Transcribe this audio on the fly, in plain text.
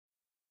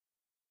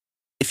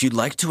If you'd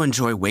like to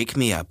enjoy Wake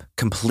Me Up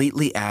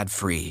completely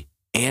ad-free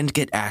and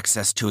get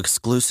access to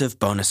exclusive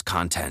bonus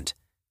content,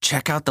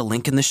 check out the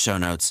link in the show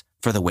notes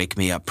for the Wake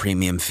Me Up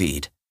premium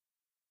feed.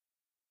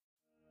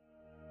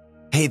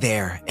 Hey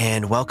there,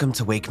 and welcome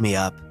to Wake Me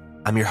Up.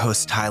 I'm your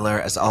host, Tyler,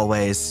 as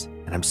always,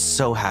 and I'm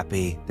so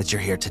happy that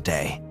you're here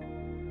today.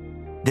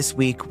 This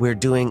week, we're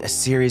doing a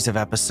series of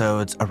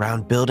episodes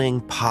around building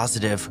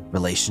positive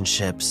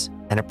relationships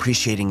and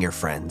appreciating your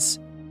friends.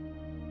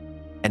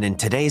 And in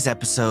today's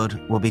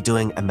episode, we'll be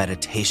doing a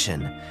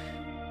meditation.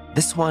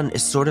 This one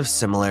is sort of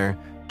similar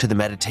to the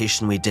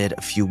meditation we did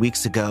a few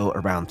weeks ago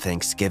around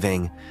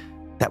Thanksgiving.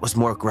 That was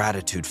more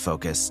gratitude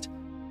focused.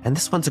 And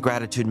this one's a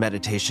gratitude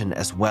meditation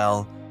as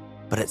well,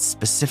 but it's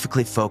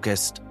specifically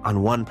focused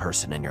on one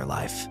person in your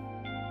life.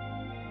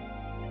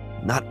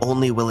 Not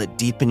only will it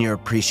deepen your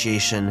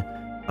appreciation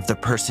of the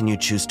person you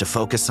choose to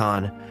focus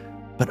on,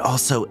 but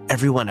also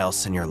everyone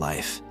else in your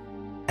life.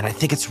 And I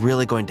think it's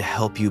really going to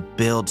help you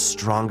build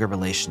stronger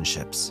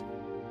relationships.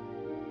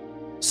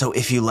 So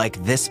if you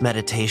like this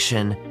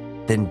meditation,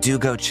 then do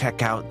go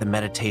check out the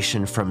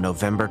meditation from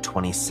November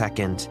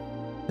 22nd,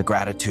 the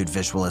gratitude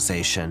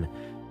visualization.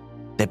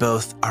 They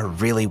both are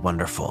really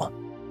wonderful.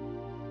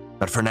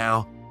 But for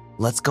now,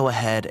 let's go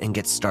ahead and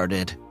get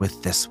started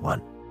with this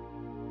one.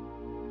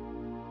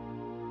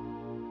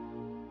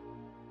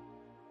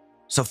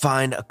 So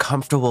find a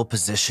comfortable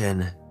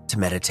position to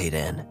meditate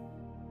in.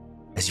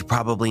 As you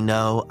probably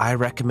know, I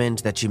recommend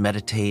that you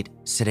meditate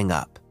sitting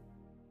up.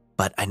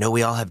 But I know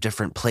we all have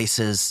different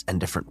places and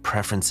different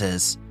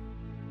preferences,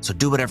 so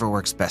do whatever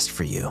works best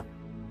for you.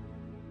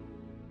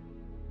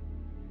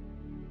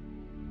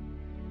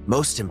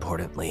 Most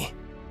importantly,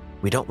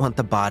 we don't want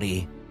the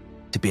body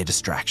to be a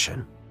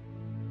distraction.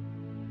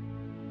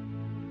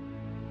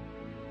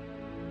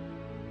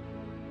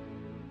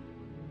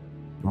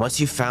 And once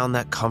you've found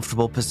that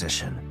comfortable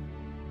position,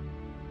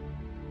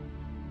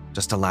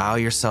 just allow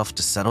yourself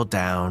to settle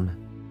down.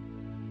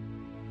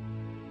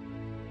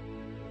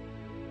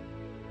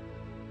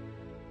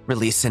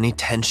 Release any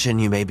tension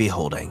you may be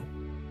holding.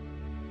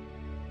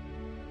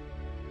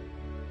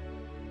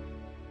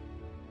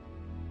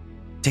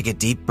 Take a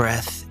deep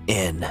breath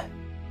in.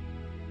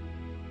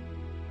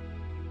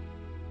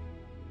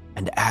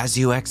 And as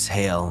you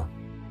exhale,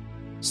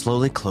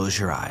 slowly close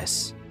your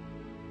eyes.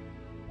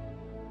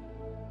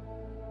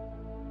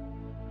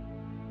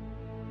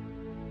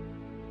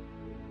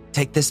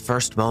 Take this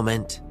first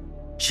moment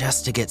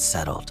just to get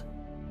settled.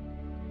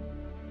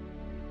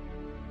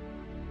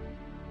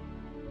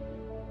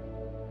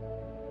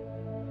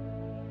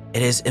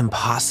 It is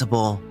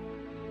impossible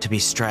to be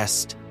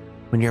stressed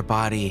when your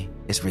body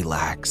is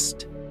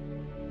relaxed.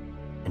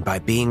 And by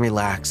being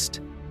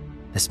relaxed,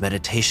 this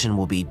meditation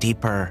will be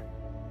deeper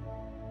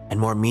and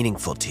more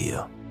meaningful to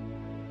you.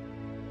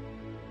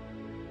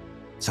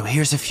 So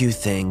here's a few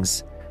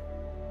things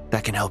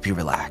that can help you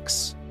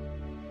relax.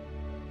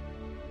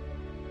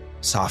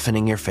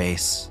 Softening your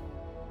face.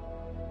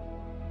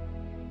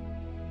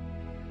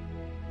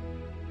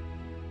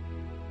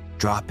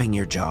 Dropping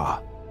your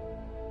jaw.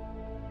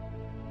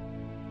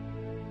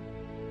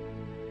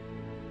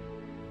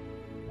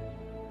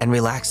 And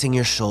relaxing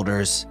your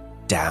shoulders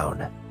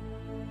down.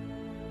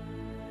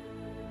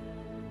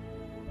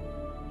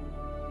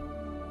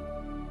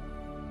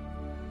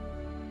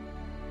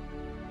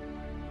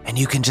 And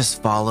you can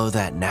just follow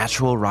that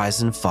natural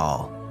rise and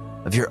fall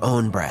of your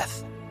own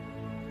breath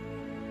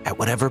at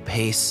whatever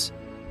pace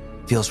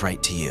feels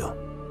right to you.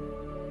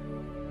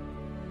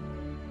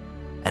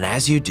 And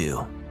as you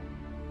do,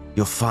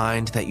 you'll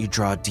find that you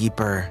draw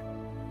deeper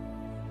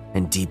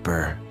and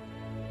deeper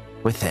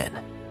within.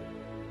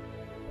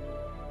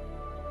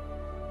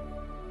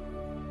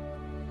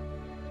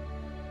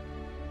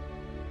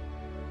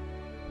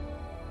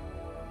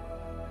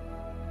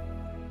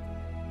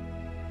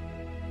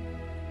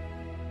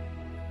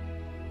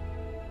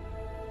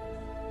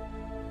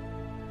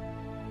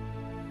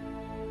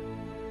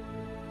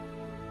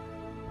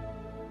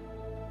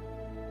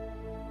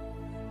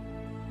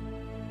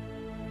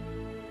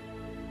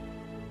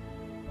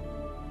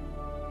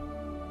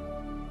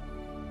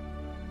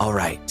 All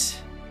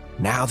right,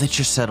 now that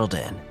you're settled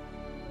in,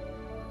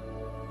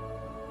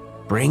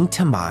 bring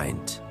to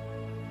mind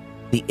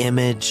the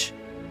image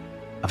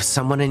of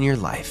someone in your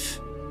life,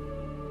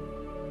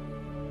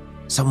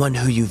 someone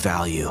who you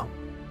value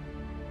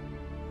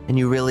and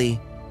you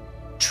really,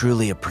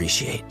 truly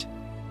appreciate.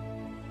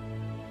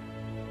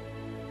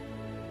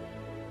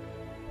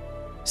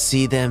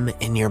 See them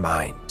in your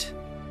mind.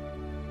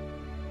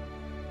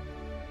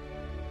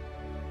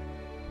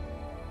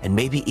 And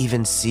maybe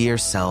even see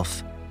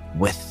yourself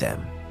with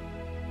them,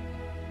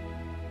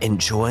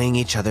 enjoying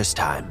each other's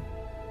time.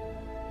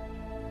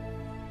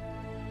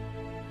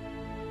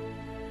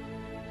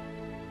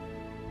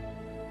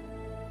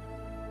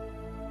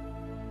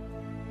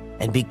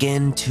 And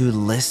begin to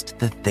list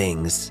the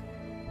things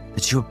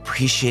that you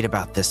appreciate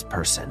about this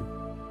person.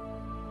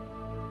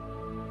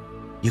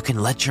 You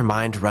can let your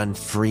mind run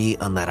free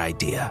on that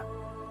idea.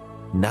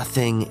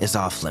 Nothing is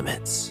off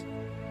limits.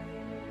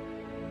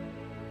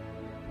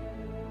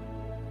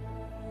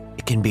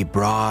 can be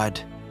broad,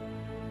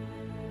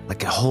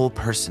 like a whole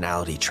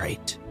personality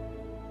trait,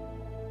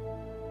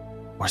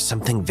 or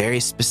something very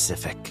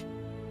specific,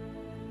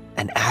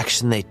 an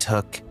action they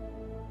took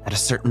at a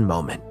certain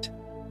moment.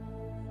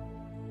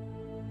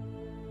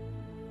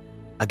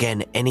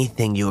 Again,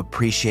 anything you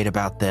appreciate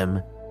about them,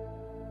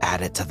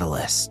 add it to the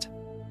list.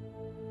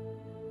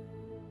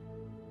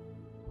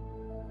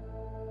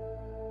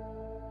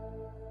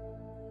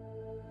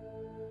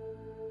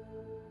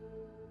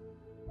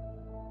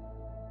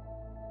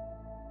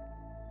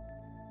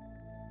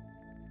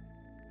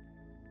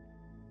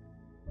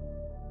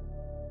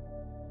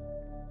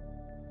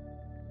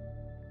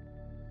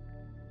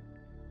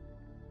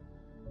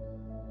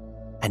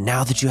 And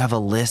now that you have a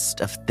list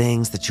of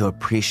things that you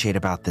appreciate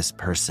about this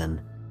person,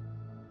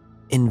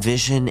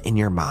 envision in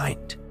your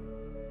mind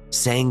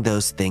saying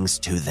those things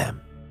to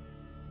them,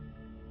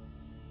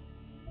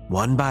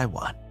 one by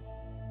one,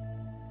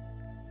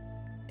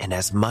 in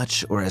as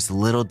much or as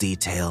little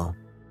detail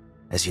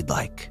as you'd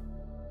like.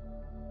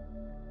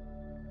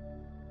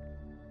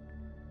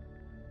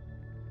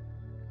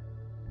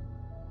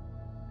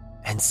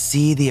 And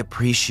see the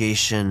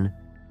appreciation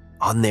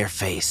on their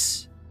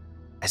face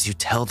as you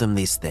tell them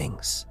these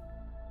things.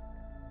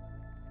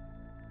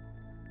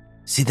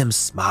 See them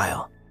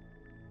smile.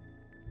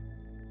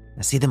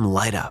 And see them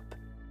light up.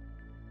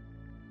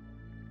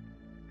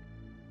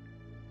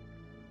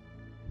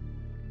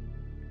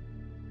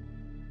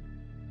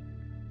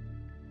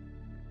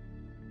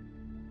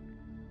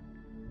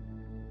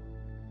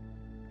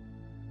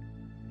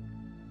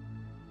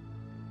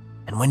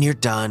 And when you're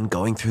done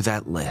going through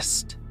that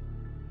list,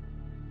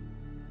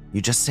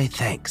 you just say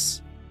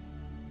thanks.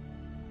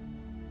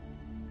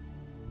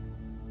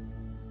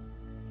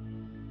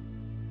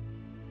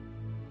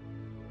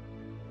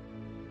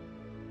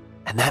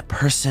 And that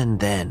person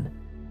then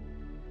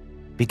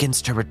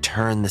begins to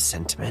return the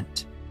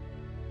sentiment.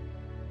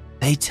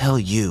 They tell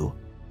you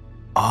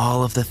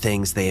all of the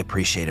things they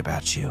appreciate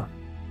about you.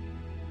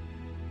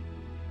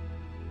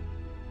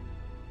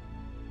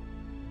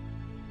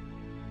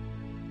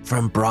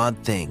 From broad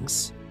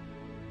things,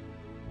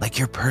 like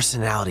your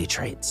personality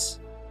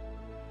traits,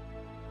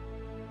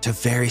 to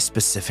very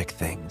specific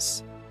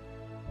things,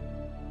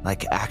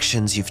 like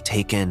actions you've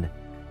taken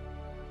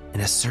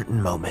in a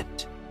certain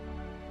moment.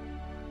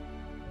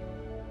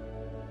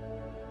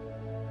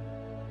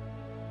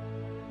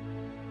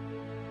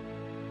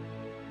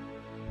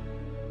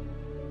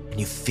 And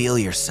you feel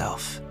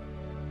yourself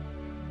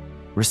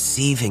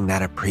receiving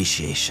that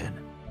appreciation.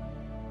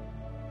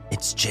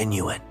 It's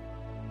genuine,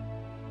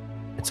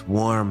 it's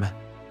warm,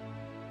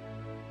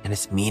 and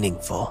it's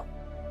meaningful.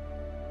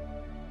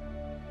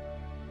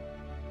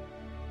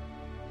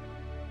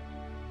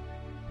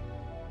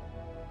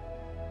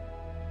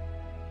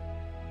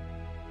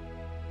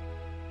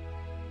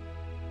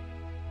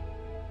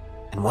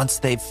 And once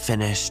they've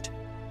finished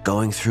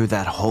going through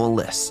that whole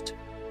list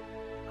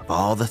of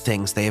all the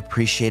things they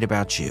appreciate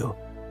about you,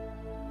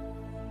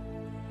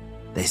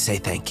 they say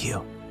thank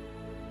you.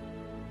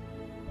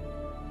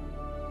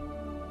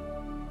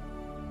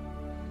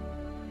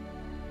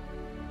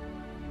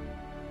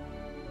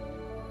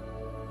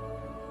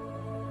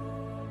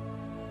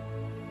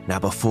 Now,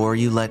 before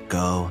you let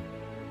go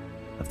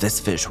of this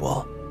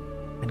visual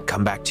and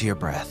come back to your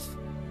breath,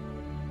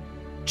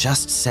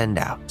 just send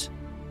out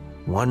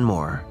one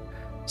more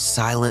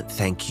silent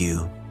thank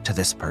you to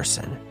this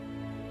person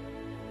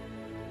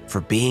for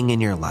being in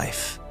your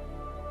life,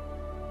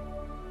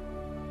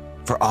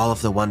 for all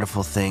of the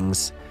wonderful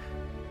things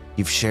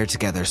you've shared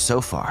together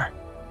so far,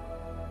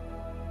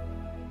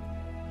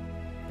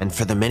 and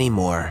for the many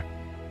more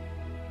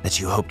that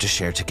you hope to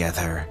share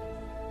together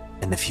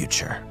in the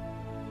future.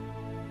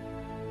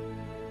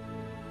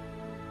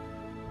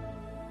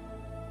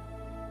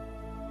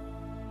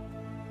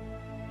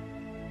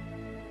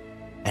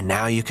 And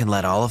now you can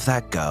let all of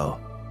that go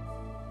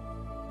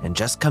and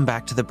just come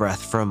back to the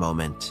breath for a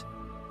moment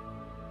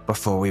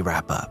before we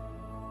wrap up.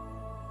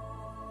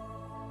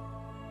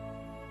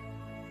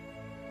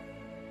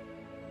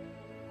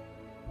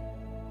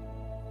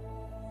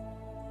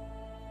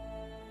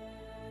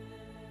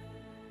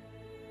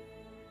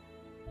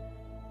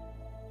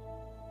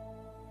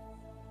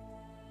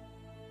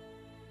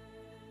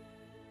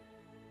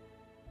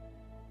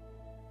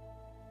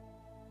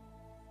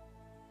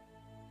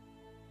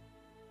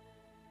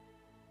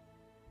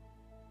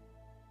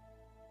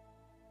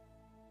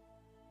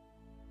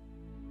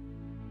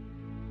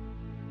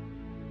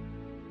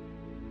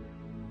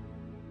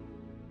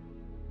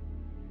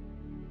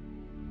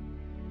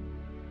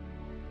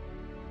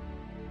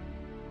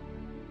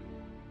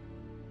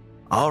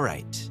 All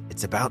right,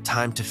 it's about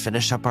time to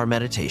finish up our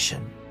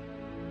meditation.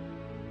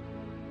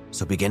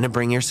 So begin to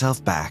bring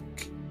yourself back.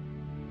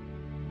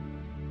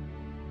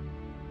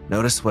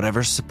 Notice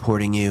whatever's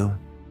supporting you,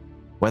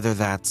 whether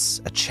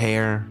that's a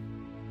chair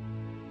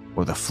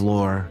or the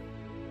floor.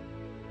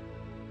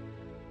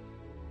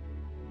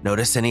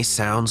 Notice any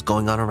sounds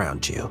going on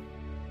around you.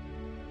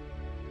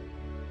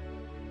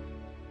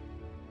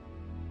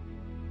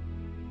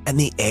 And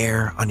the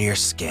air on your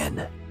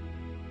skin.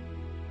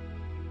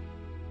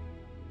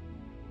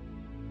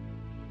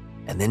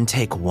 And then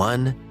take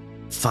one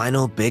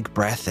final big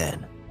breath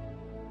in,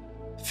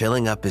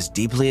 filling up as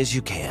deeply as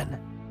you can.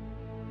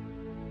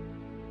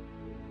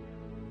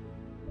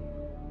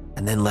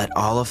 And then let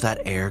all of that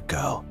air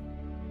go.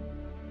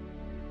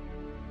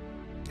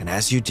 And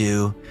as you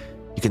do,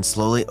 you can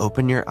slowly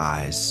open your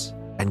eyes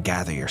and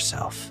gather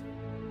yourself.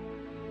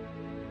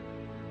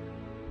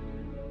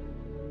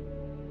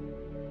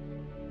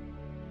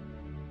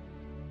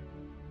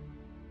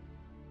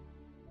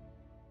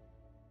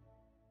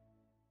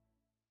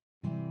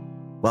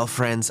 Well,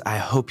 friends, I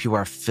hope you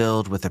are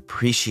filled with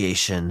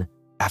appreciation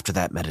after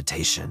that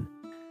meditation.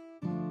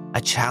 I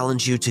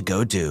challenge you to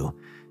go do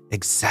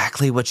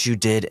exactly what you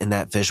did in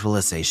that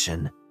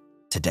visualization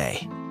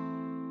today.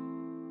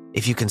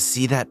 If you can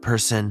see that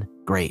person,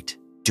 great,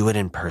 do it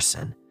in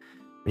person.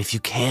 But if you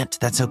can't,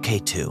 that's okay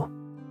too.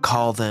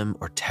 Call them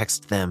or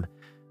text them.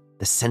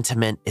 The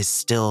sentiment is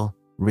still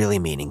really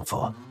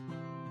meaningful.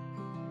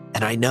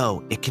 And I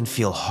know it can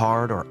feel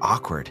hard or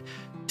awkward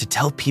to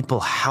tell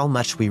people how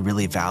much we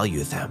really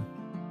value them.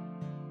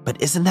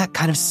 But isn't that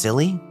kind of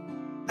silly?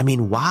 I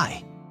mean,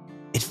 why?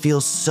 It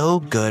feels so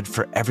good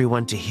for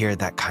everyone to hear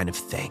that kind of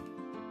thing.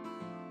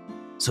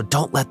 So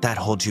don't let that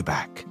hold you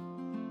back.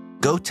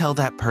 Go tell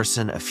that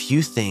person a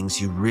few things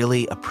you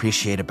really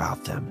appreciate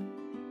about them.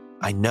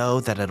 I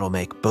know that it'll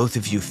make both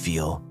of you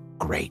feel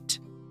great.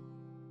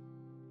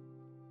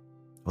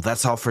 Well,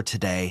 that's all for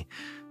today.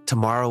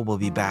 Tomorrow we'll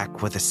be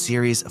back with a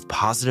series of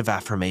positive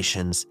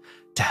affirmations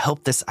to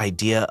help this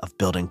idea of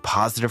building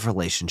positive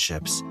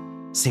relationships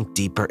sink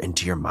deeper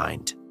into your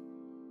mind.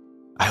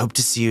 I hope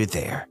to see you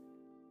there.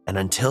 And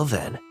until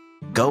then,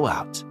 go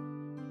out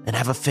and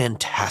have a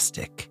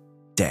fantastic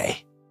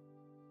day.